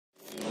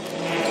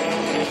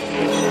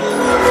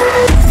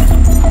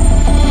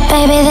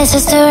Baby, this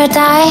is do or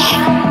die.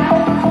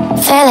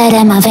 Feel it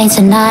in my veins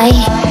tonight.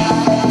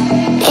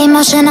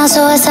 Emotional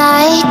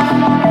suicide.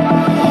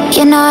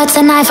 You know it's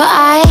an eye for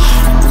eye.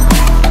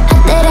 I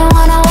didn't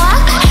wanna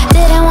walk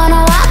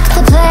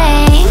the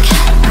plank.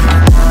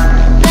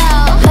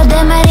 But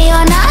the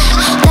Mariona,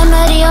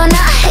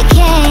 it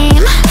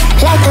came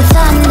like the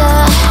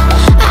thunder.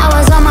 I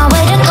was on my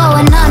way to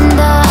going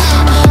under.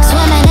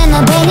 Swimming in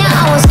the banya,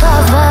 I was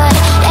covered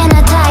in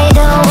a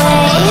tidal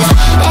wave,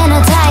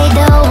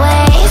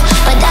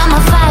 But I'm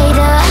a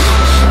fighter,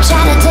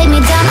 trying to take me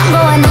down, I'm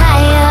going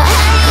higher.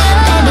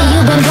 Baby,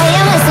 you've been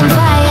playing with some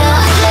fire.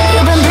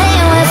 You've been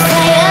playing with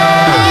fire.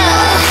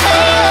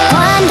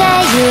 One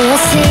day you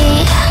will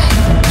see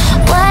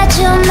what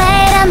you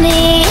made of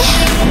me.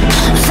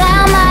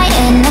 Found my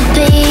inner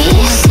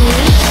beast.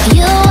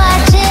 You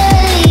watch it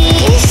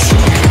release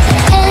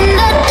in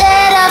the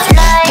dead of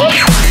night.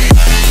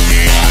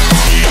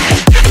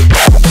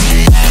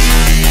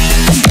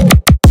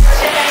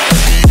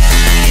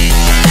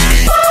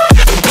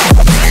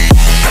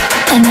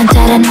 In the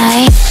dead of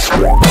night.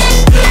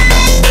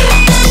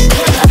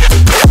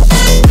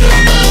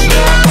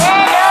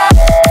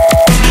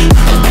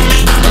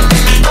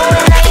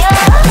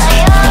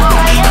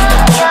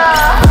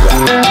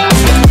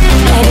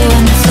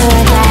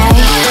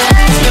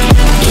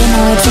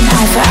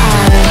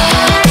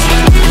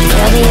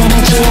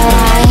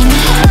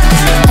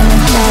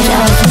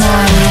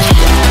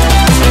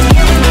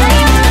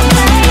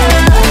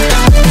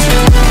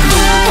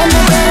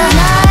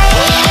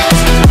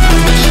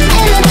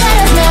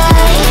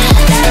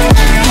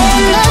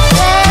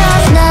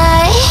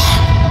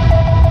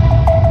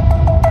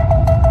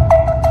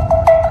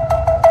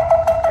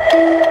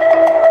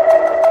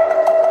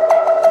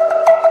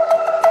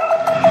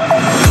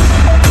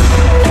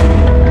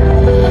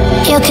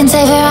 You can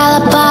save your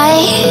alibi.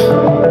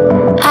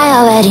 I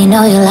already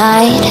know you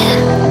lied.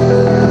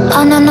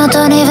 Oh no, no,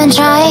 don't even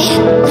try.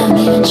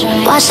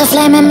 Watch the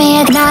flame in me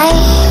ignite.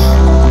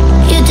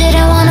 You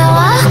didn't wanna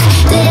walk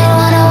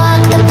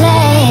the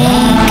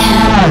plank.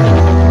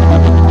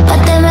 But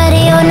the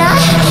Mariona,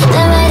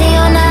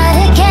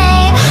 it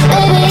came.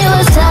 Baby, it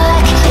was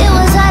dark, it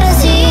was hard to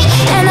see.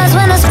 And that's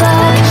when a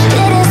spark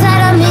lit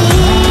inside of me.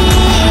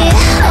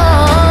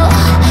 Oh,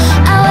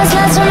 I was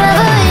lost from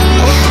reverie.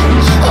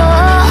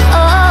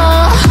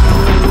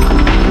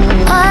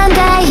 One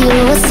day you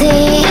will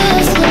see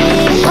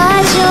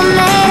what you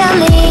made of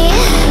me,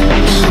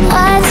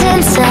 what's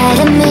inside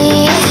of me.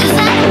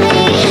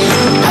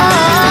 Oh,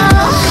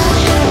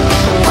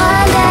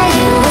 one day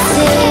you will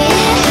see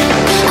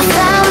I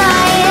found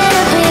my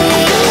inner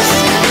beast.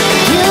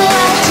 You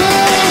watch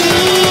it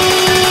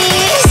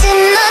release in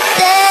the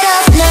dead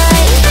of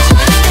night.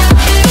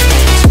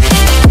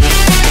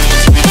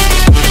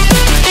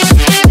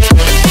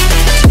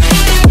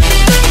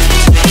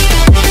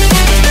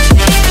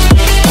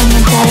 In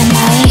the dead of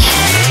night.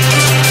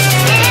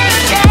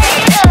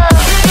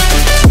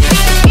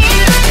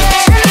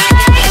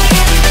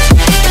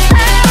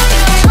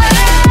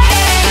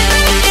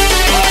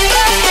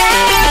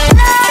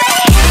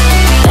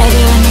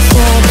 Baby, when it's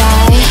do or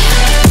die,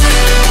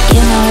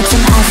 you know it's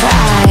an eye for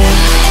eye.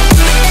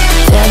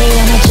 Feel the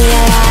energy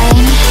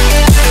align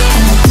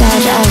in the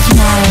dead of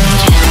night.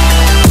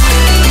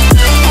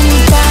 In the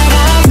dead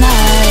of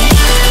night.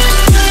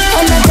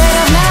 In the dead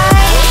of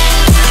night.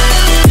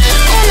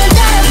 In the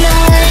dead of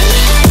night.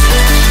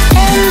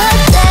 In the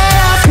dead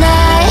of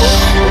night.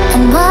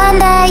 And one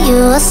day you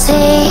will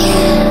see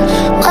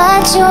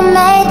what you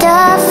made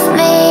of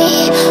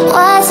me,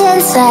 what's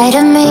inside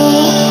of me.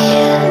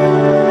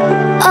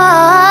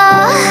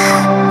 Oh,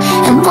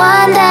 and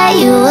one day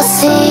you will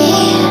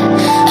see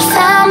I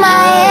found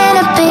my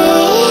inner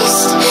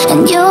beast,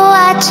 and you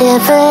watch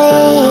it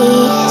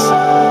release.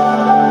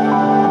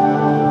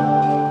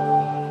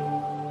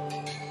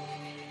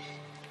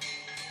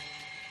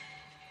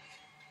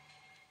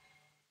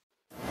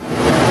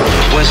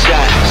 One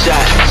shot.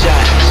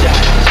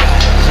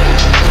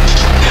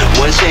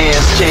 One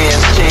chance.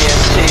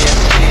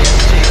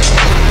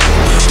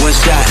 One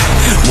shot,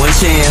 one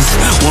chance,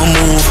 one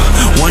move,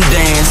 one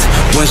dance.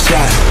 One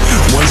shot,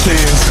 one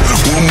chance,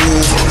 one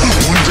move,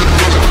 one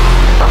dance.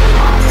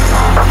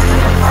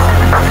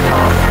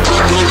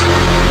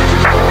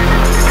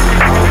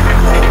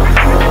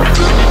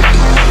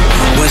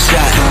 One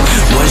shot,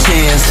 one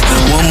chance,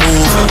 one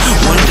move,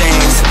 one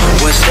dance.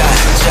 One shot.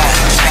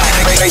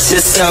 Brace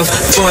yourself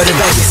for the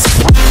Vegas.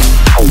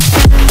 One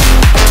shot.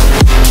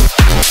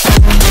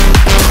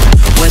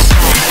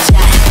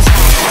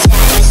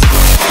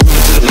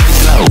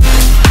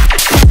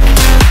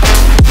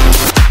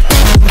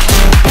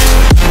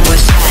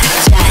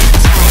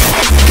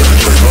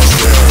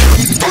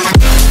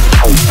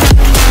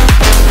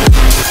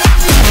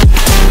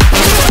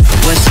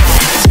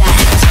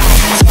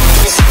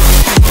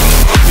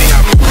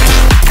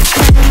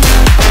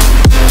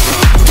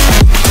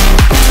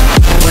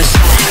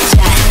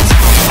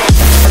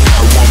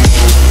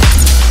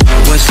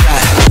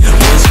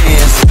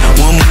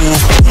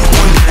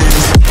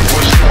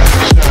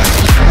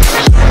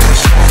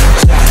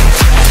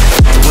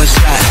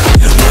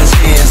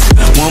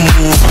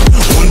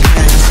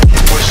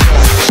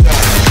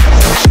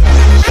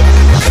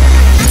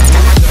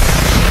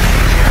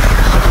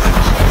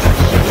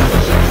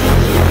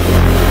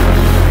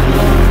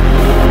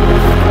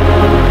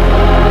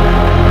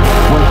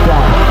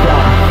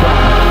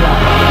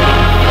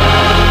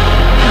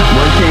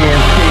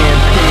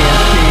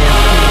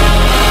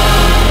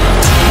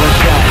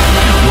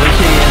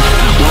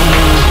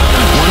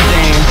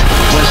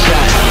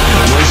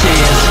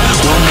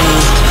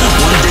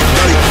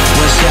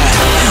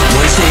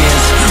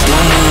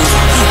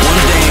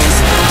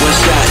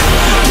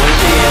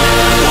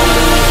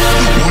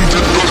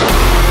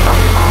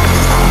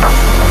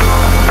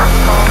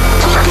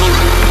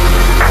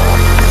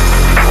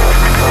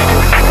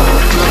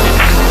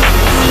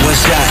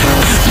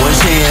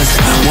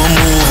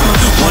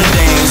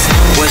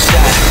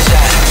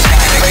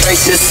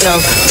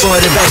 yourself for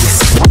the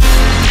bass.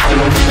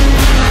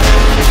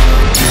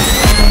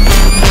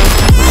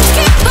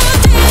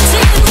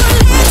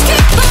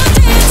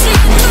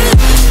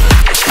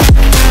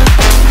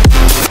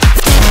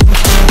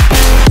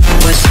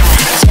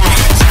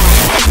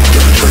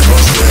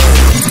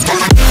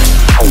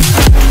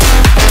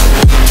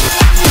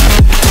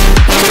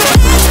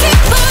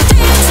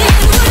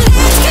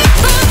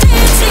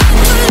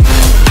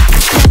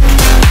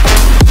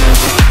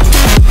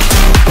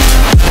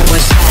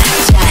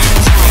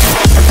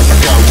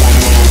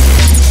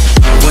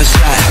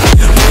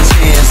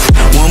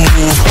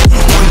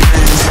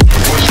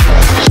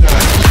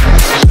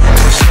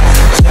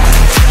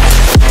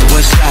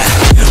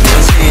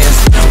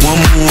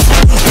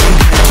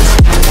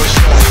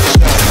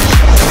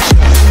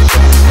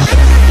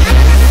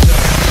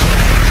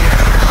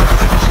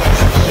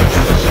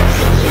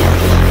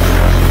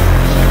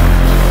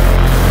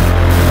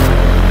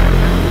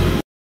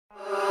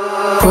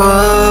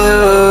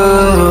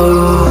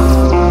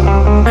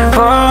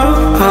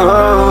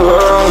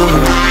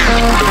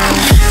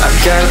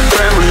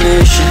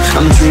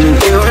 I'm dreaming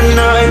you and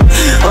I.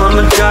 All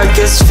my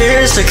darkest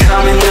fears are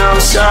coming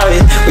outside.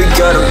 We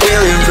got a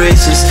billion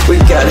races, we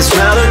got this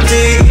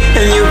melody,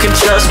 and you can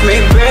trust me,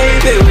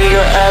 baby, we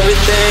got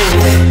everything.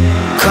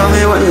 Call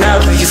me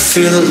whenever you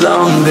feel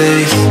alone,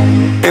 babe,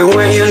 and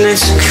when you need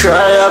to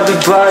cry, I'll be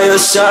by your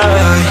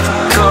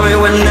side. Call me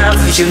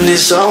whenever you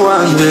need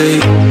someone,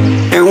 babe,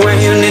 and when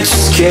you need to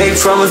escape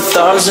from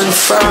 1,000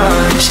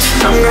 fires.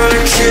 I'm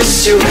gonna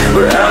kiss you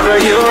wherever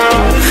you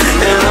are,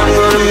 and I'm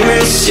gonna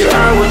miss you,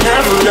 I will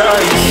never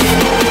lie.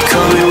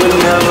 Call me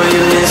whenever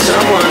you need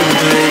someone,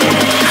 babe.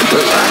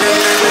 We're running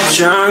in the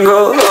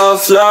jungle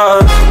of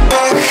love.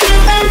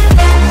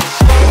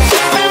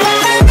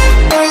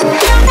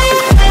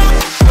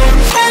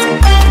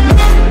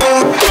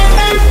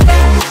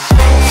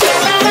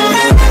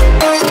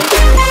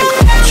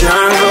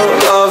 Jungle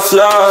of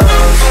love.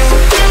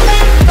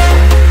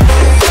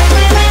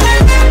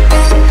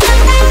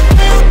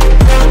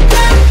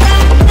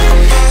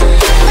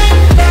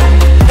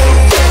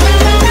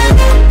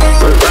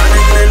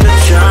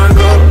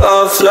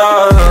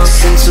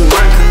 Listen to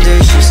my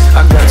conditions,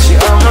 I got you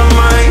on my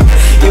mind.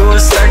 You were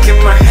stuck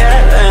in my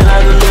head and I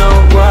don't know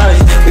why.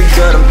 We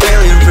got a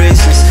billion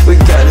races,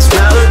 we got this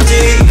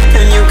melody,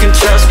 and you can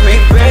trust me,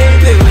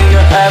 baby, we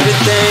got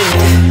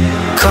everything.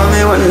 Call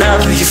me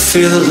whenever you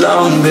feel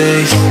alone,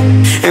 babe,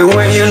 and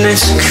when you need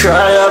to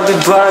cry, I'll be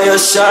by your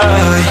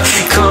side.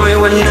 Call me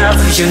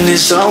whenever you need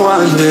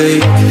someone,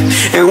 babe,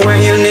 and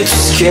when you need to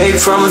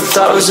escape from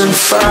 1,000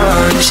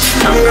 fires.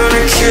 I'm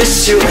gonna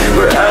kiss you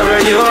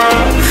wherever you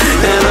are,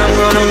 and I'm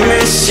gonna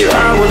miss you,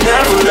 I will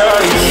never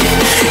lie.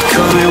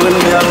 Call me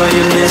whenever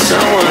you need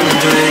someone,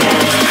 babe.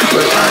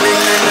 We're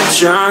running in the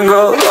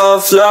jungle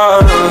of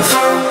love.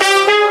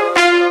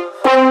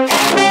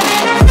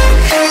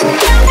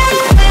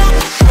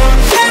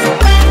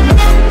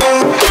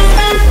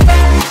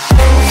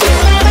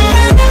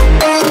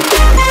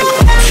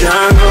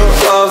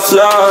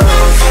 Love.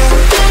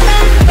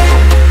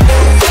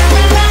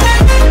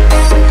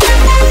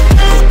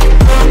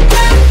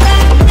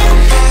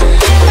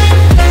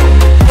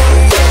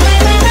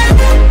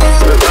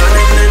 We're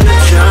running in the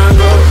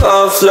jungle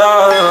of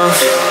love.